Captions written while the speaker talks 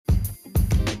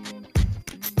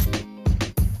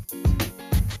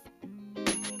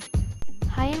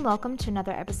and welcome to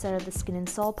another episode of the Skin and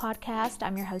Soul podcast.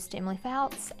 I'm your host, Emily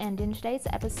Fouts, and in today's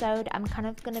episode, I'm kind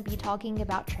of going to be talking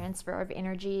about transfer of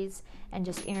energies and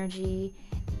just energy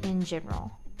in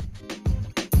general.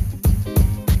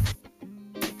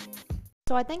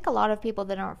 So I think a lot of people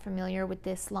that aren't familiar with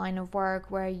this line of work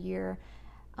where you're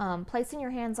placing your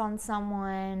hands on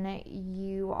someone,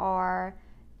 you are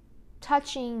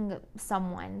touching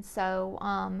someone.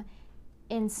 So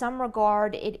in some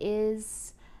regard, it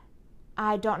is,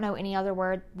 I don't know any other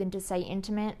word than to say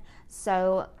intimate.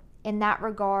 So in that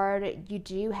regard, you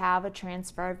do have a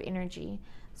transfer of energy.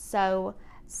 So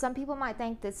some people might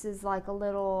think this is like a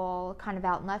little kind of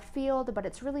out in left field, but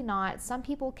it's really not. Some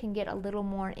people can get a little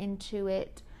more into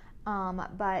it,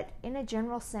 but in a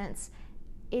general sense,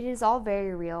 it is all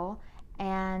very real.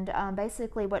 And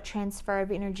basically what transfer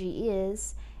of energy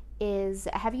is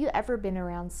have you ever been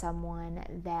around someone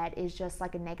that is just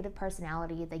like a negative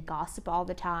personality? They gossip all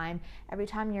the time. Every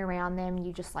time you're around them,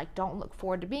 you just like don't look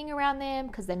forward to being around them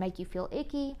because they make you feel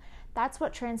icky. That's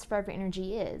what transfer of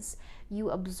energy is.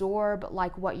 You absorb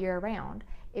like what you're around.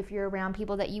 If you're around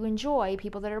people that you enjoy,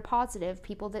 people that are positive,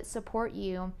 people that support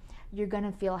you, you're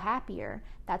going to feel happier.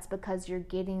 That's because you're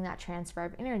getting that transfer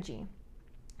of energy.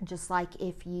 Just like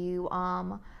if you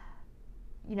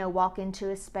walk into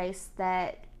a space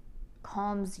that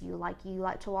calms you, like you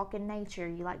like to walk in nature,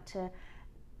 you like to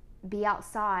be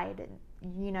outside,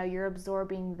 you're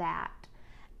absorbing that.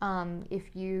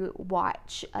 If you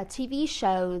watch a TV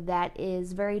show that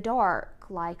is very dark,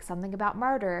 like something about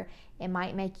murder, it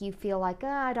might make you feel like,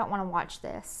 I don't want to watch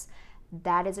this.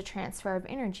 That is a transfer of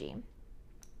energy.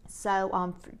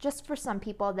 So just for some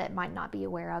people that might not be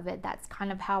aware of it, that's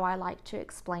kind of how I like to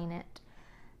explain it.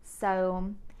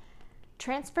 So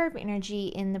transfer of energy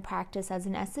in the practice as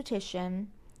an esthetician,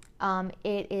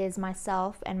 it is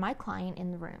myself and my client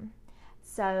in the room.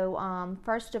 So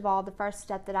first of all, the first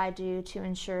step that I do to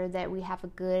ensure that we have a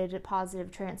good positive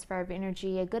transfer of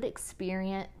energy, a good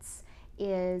experience,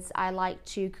 is I like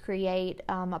to create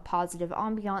a positive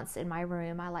ambiance in my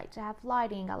room. I like to have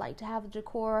lighting, I like to have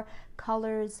decor,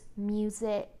 colors,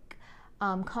 music,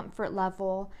 comfort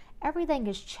level. Everything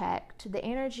is checked. The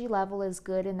energy level is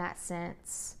good in that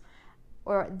sense,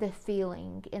 or the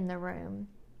feeling in the room.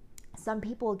 Some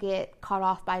people get caught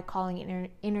off by calling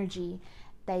it energy.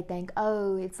 They think,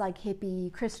 it's like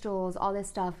hippie, crystals, all this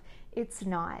stuff. It's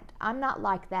not. I'm not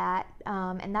like that,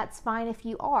 and that's fine if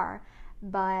you are.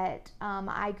 But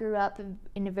I grew up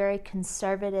in a very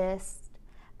conservative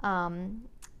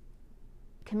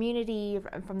community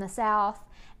from the South,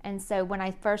 and so when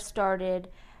I first started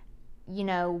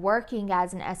working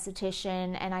as an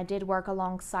esthetician, and I did work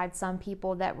alongside some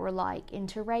people that were like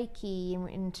into Reiki and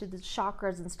into the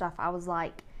chakras and stuff, I was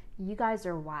like, you guys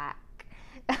are whack.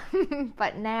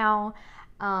 But now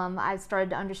I've started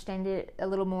to understand it a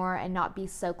little more and not be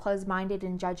so closed-minded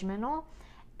and judgmental,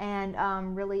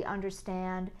 and really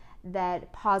understand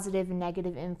that positive and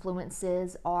negative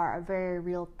influences are a very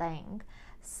real thing.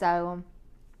 So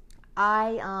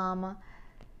I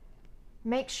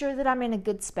make sure that I'm in a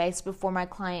good space before my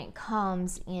client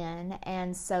comes in,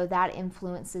 and so that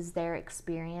influences their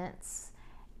experience.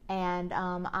 And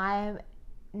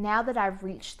now that I've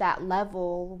reached that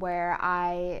level where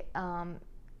I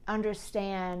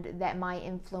understand that my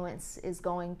influence is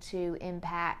going to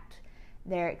impact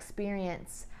their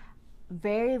experience,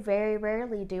 very, very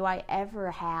rarely do I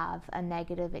ever have a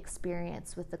negative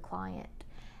experience with the client.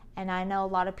 And I know a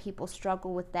lot of people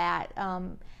struggle with that.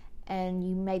 And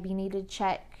you maybe need to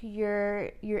check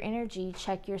your energy,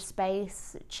 check your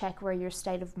space, check where your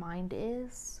state of mind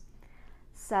is.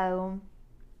 So,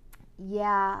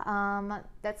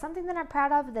 that's something that I'm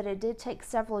proud of, that it did take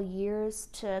several years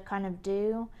to kind of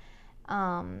do,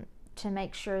 to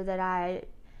make sure that I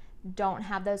don't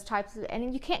have those types of,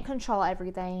 and you can't control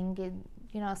everything.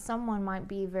 Someone might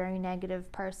be a very negative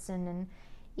person, and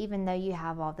even though you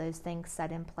have all those things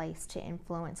set in place to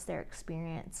influence their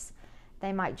experience,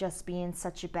 they might just be in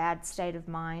such a bad state of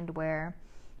mind where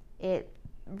it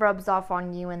rubs off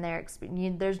on you and their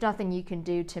experience. There's nothing you can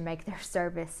do to make their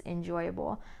service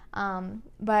enjoyable.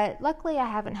 But luckily I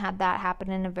haven't had that happen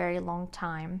in a very long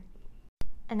time.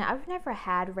 And I've never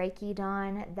had Reiki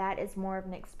done. That is more of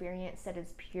an experience that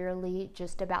is purely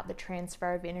just about the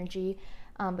transfer of energy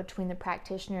between the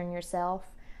practitioner and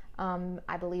yourself.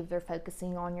 I believe they're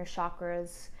focusing on your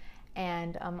chakras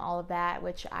and all of that,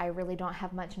 which I really don't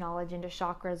have much knowledge into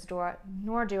chakras,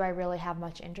 nor do I really have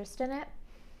much interest in it.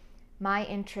 My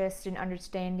interest in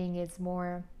understanding is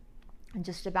more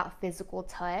just about physical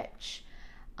touch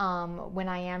when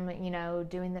I am,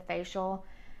 doing the facial.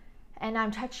 and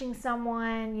I'm touching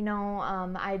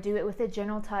someone, I do it with a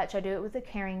gentle touch, I do it with a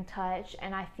caring touch,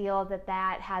 and I feel that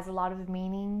that has a lot of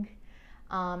meaning,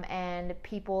 and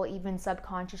people even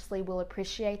subconsciously will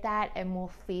appreciate that and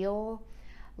will feel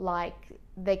like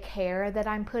the care that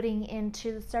I'm putting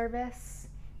into the service.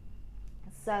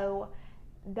 So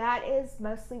that is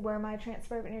mostly where my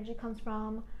transfer of energy comes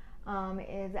from,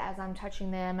 is as I'm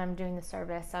touching them, I'm doing the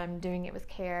service, I'm doing it with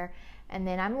care, and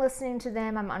then I'm listening to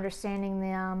them, I'm understanding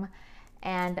them,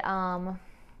 and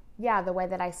the way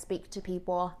that I speak to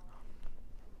people.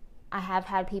 I have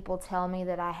had people tell me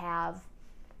that I have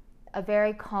a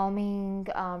very calming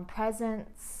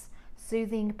presence,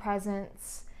 soothing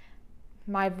presence.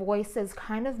 My voice is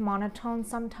kind of monotone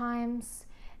sometimes.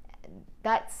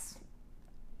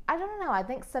 I don't know, I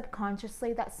think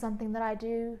subconsciously that's something that I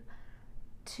do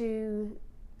to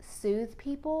soothe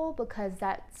people, because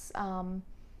that's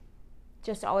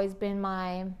just always been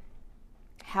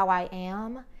how I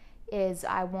am, is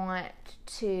I want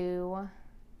to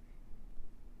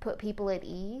put people at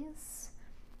ease,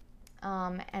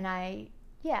 and I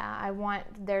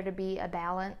want there to be a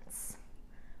balance.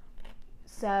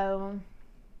 So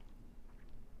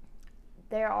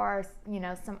there are,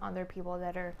 some other people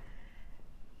that are,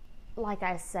 like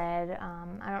I said,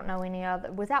 I don't know any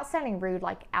other, without sounding rude,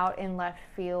 like out in left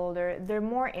field, or they're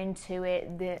more into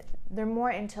it, they're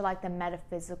more into like the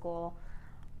metaphysical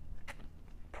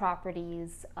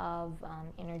properties of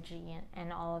energy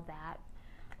and all of that.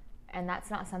 And that's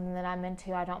not something that I'm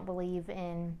into. I don't believe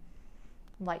in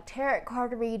like tarot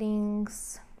card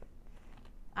readings.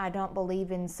 I don't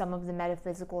believe in some of the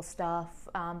metaphysical stuff,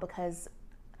 because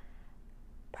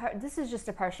this is just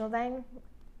a personal thing.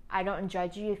 I don't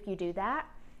judge you if you do that.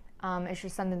 It's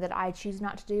just something that I choose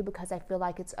not to do, because I feel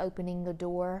like it's opening the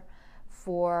door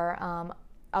for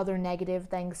other negative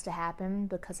things to happen,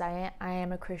 because I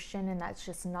am a Christian, and that's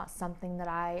just not something that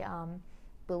I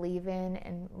believe in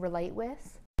and relate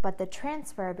with. But the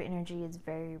transfer of energy is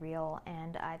very real,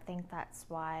 and I think that's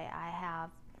why I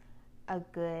have a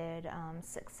good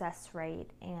success rate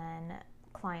in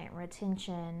client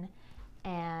retention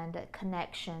and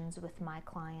connections with my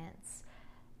clients.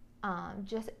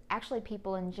 Just actually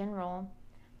people in general.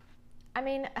 I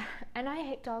mean, and I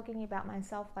hate talking about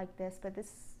myself like this, but this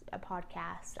is a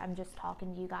podcast. I'm just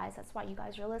talking to you guys. That's why you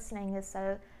guys are listening, is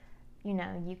so,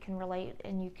 you can relate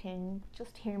and you can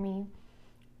just hear me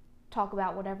talk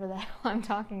about whatever the hell I'm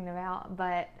talking about.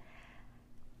 But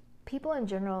people in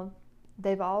general,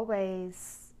 they've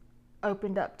always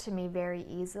opened up to me very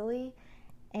easily.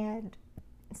 And,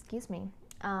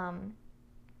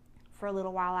 for a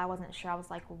little while I wasn't sure. I was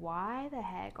like, why the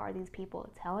heck are these people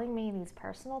telling me these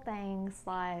personal things?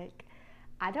 Like,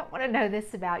 I don't want to know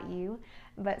this about you.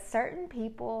 But certain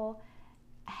people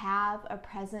have a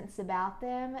presence about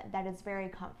them that is very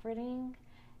comforting,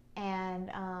 and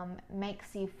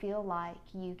makes you feel like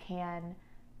you can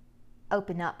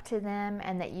open up to them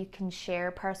and that you can share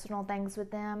personal things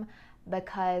with them,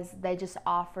 because they just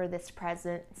offer this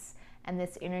presence and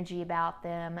this energy about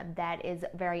them that is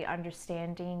very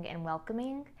understanding and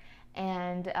welcoming.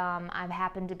 And I've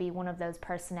happened to be one of those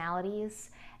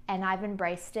personalities, and I've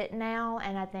embraced it now.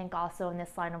 And I think also in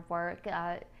this line of work,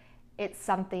 it's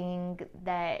something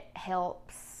that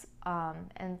helps,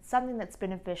 and something that's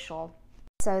beneficial.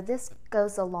 So this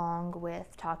goes along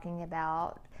with talking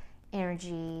about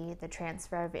energy. The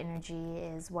transfer of energy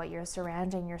is what you're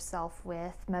surrounding yourself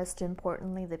with. Most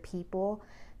importantly, the people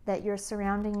that you're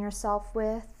surrounding yourself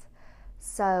with.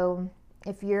 So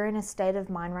if you're in a state of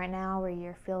mind right now where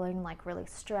you're feeling like really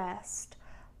stressed,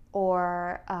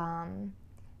 or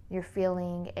you're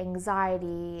feeling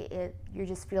anxiety, you're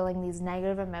just feeling these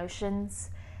negative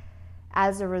emotions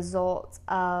as a result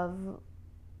of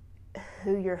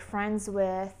who you're friends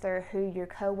with or who your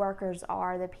coworkers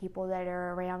are, the people that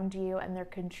are around you, and they're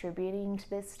contributing to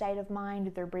this state of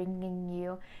mind. They're bringing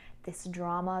you this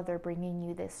drama, they're bringing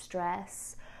you this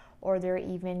stress, or they're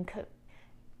even,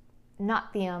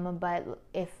 not them, but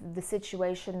if the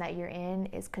situation that you're in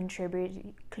is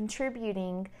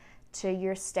contributing to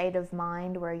your state of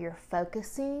mind where you're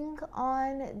focusing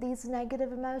on these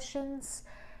negative emotions,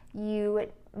 you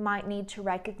might need to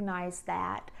recognize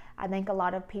that. I think a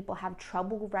lot of people have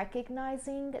trouble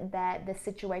recognizing that the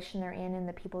situation they're in and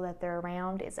the people that they're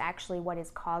around is actually what is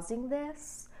causing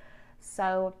this.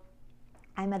 So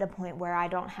I'm at a point where I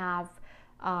don't have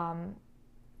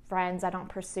friends, I don't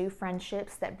pursue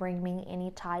friendships that bring me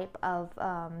any type of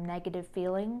negative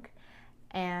feeling,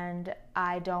 and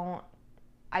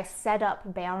I set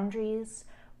up boundaries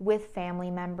with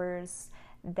family members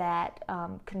that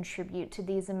contribute to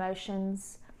these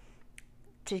emotions,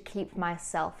 to keep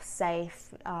myself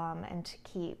safe, and to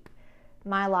keep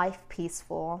my life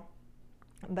peaceful,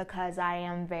 because I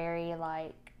am very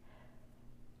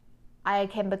I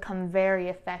can become very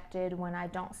affected when I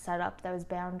don't set up those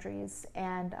boundaries,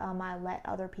 and I let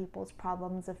other people's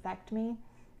problems affect me.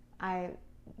 I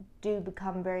do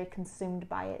become very consumed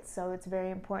by it, so it's very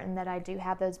important that I do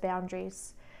have those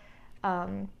boundaries.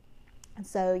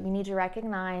 So you need to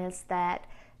recognize that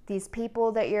these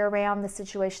people that you're around, the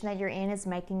situation that you're in is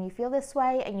making you feel this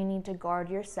way, and you need to guard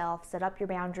yourself, set up your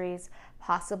boundaries,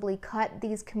 possibly cut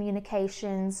these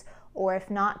communications, or if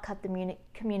not, cut the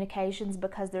communications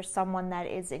because there's someone that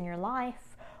is in your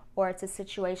life, or it's a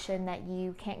situation that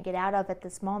you can't get out of at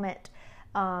this moment.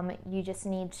 You just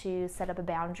need to set up a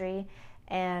boundary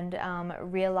and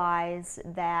realize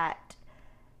that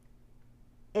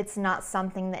it's not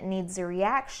something that needs a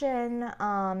reaction,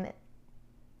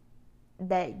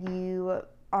 that you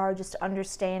are just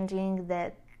understanding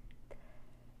that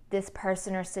this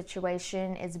person or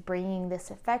situation is bringing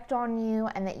this effect on you,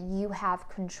 and that you have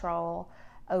control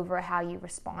over how you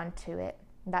respond to it.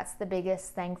 That's the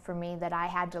biggest thing for me that I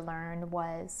had to learn,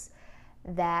 was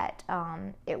that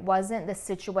it wasn't the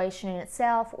situation in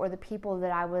itself or the people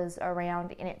that I was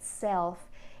around in itself.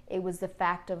 It was the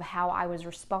fact of how I was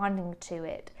responding to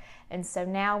it. And so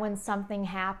now when something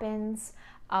happens,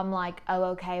 I'm like, oh,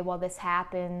 okay, well, this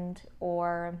happened,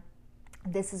 or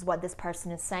this is what this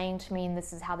person is saying to me, and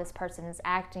this is how this person is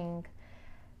acting.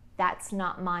 That's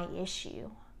not my issue.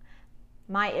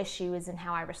 My issue is in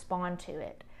how I respond to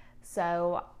it.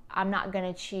 So I'm not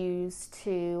going to choose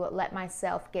to let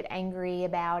myself get angry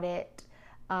about it.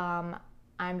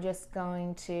 I'm just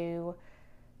going to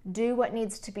do what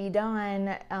needs to be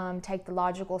done, take the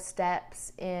logical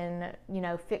steps in,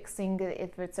 fixing.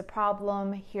 If it's a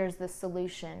problem, here's the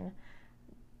solution.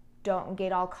 Don't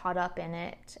get all caught up in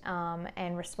it,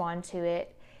 and respond to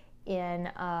it in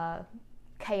a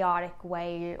chaotic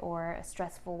way or a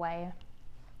stressful way.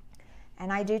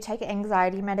 And I do take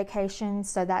anxiety medication,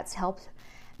 so that's helped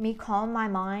me calm my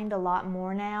mind a lot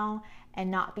more now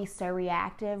and not be so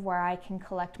reactive, where I can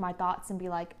collect my thoughts and be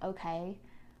like, okay,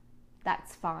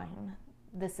 that's fine.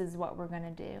 This is what we're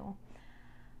going to do.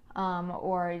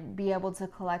 Or be able to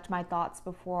collect my thoughts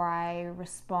before I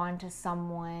respond to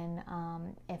someone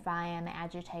if I am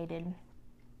agitated,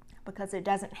 because it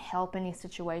doesn't help any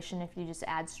situation if you just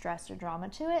add stress or drama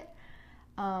to it.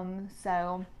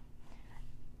 So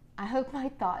I hope my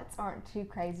thoughts aren't too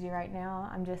crazy right now.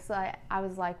 I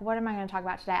was like, what am I going to talk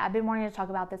about today? I've been wanting to talk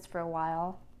about this for a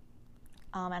while,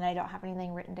 and I don't have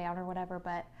anything written down or whatever,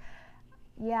 but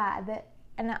yeah,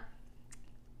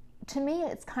 to me,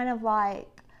 it's kind of like,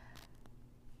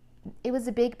 it was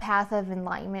a big path of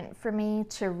enlightenment for me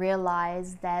to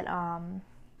realize that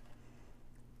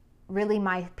really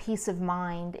my peace of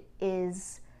mind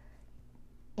is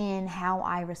in how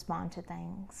I respond to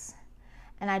things.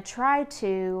 And I try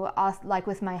to, like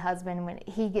with my husband, when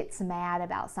he gets mad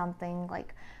about something,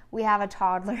 like we have a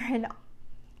toddler, and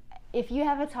if you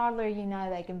have a toddler,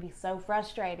 they can be so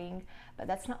frustrating, but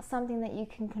that's not something that you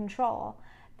can control.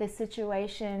 The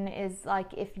situation is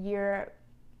like, if you're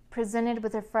presented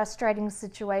with a frustrating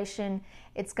situation,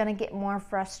 it's going to get more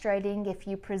frustrating if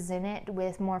you present it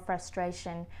with more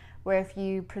frustration. Where if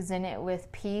you present it with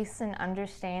peace and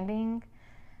understanding,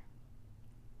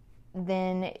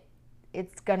 then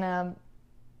it's going to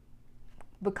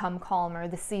become calmer.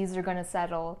 The seas are going to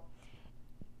settle.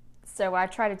 So I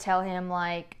try to tell him,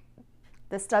 like,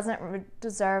 this doesn't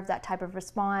deserve that type of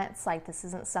response. Like, this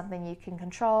isn't something you can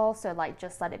control. So, like,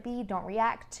 just let it be. Don't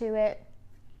react to it.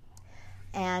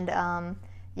 And,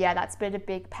 that's been a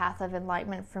big path of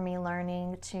enlightenment for me,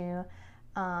 learning to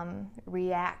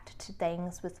react to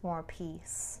things with more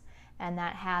peace. And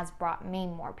that has brought me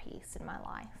more peace in my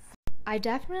life. I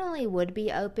definitely would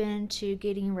be open to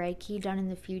getting Reiki done in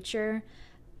the future.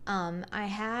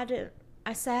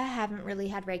 I say I haven't really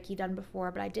had Reiki done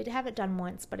before, but I did have it done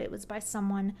once, but it was by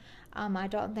someone. I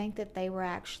don't think that they were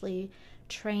actually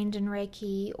trained in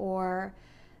Reiki, or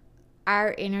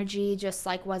our energy just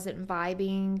wasn't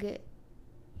vibing.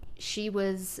 She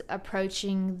was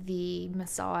approaching the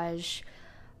massage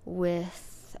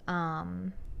with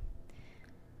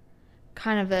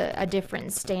kind of a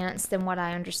different stance than what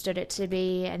I understood it to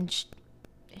be, and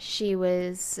she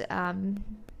was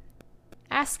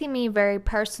asking me very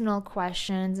personal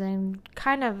questions and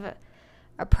kind of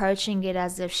approaching it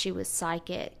as if she was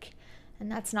psychic,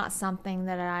 and that's not something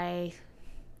that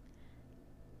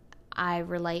I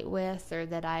relate with, or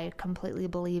that I completely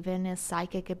believe in, is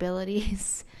psychic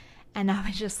abilities. And I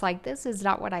was just like, this is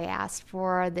not what I asked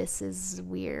for. This is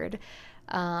weird.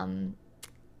 And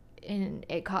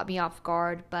it caught me off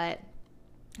guard, but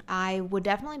I would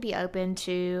definitely be open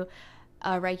to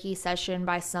a Reiki session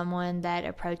by someone that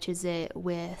approaches it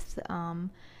with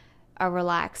a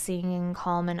relaxing and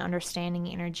calm and understanding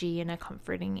energy and a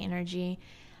comforting energy,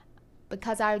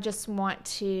 because I kind of just want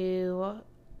to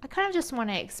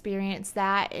experience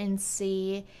that and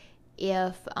see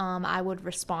if I would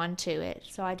respond to it.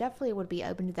 So I definitely would be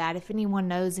open to that. If anyone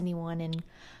knows anyone in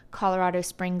Colorado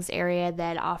Springs area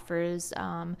that offers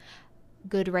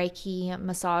good Reiki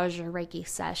massage or Reiki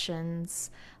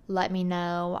sessions, let me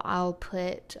know. I'll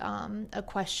put a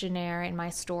questionnaire in my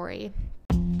story.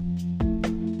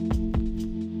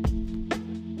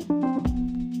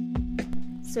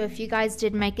 So if you guys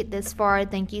did make it this far,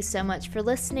 thank you so much for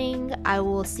listening. I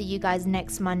will see you guys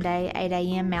next Monday, 8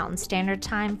 a.m. Mountain Standard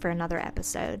Time for another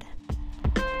episode.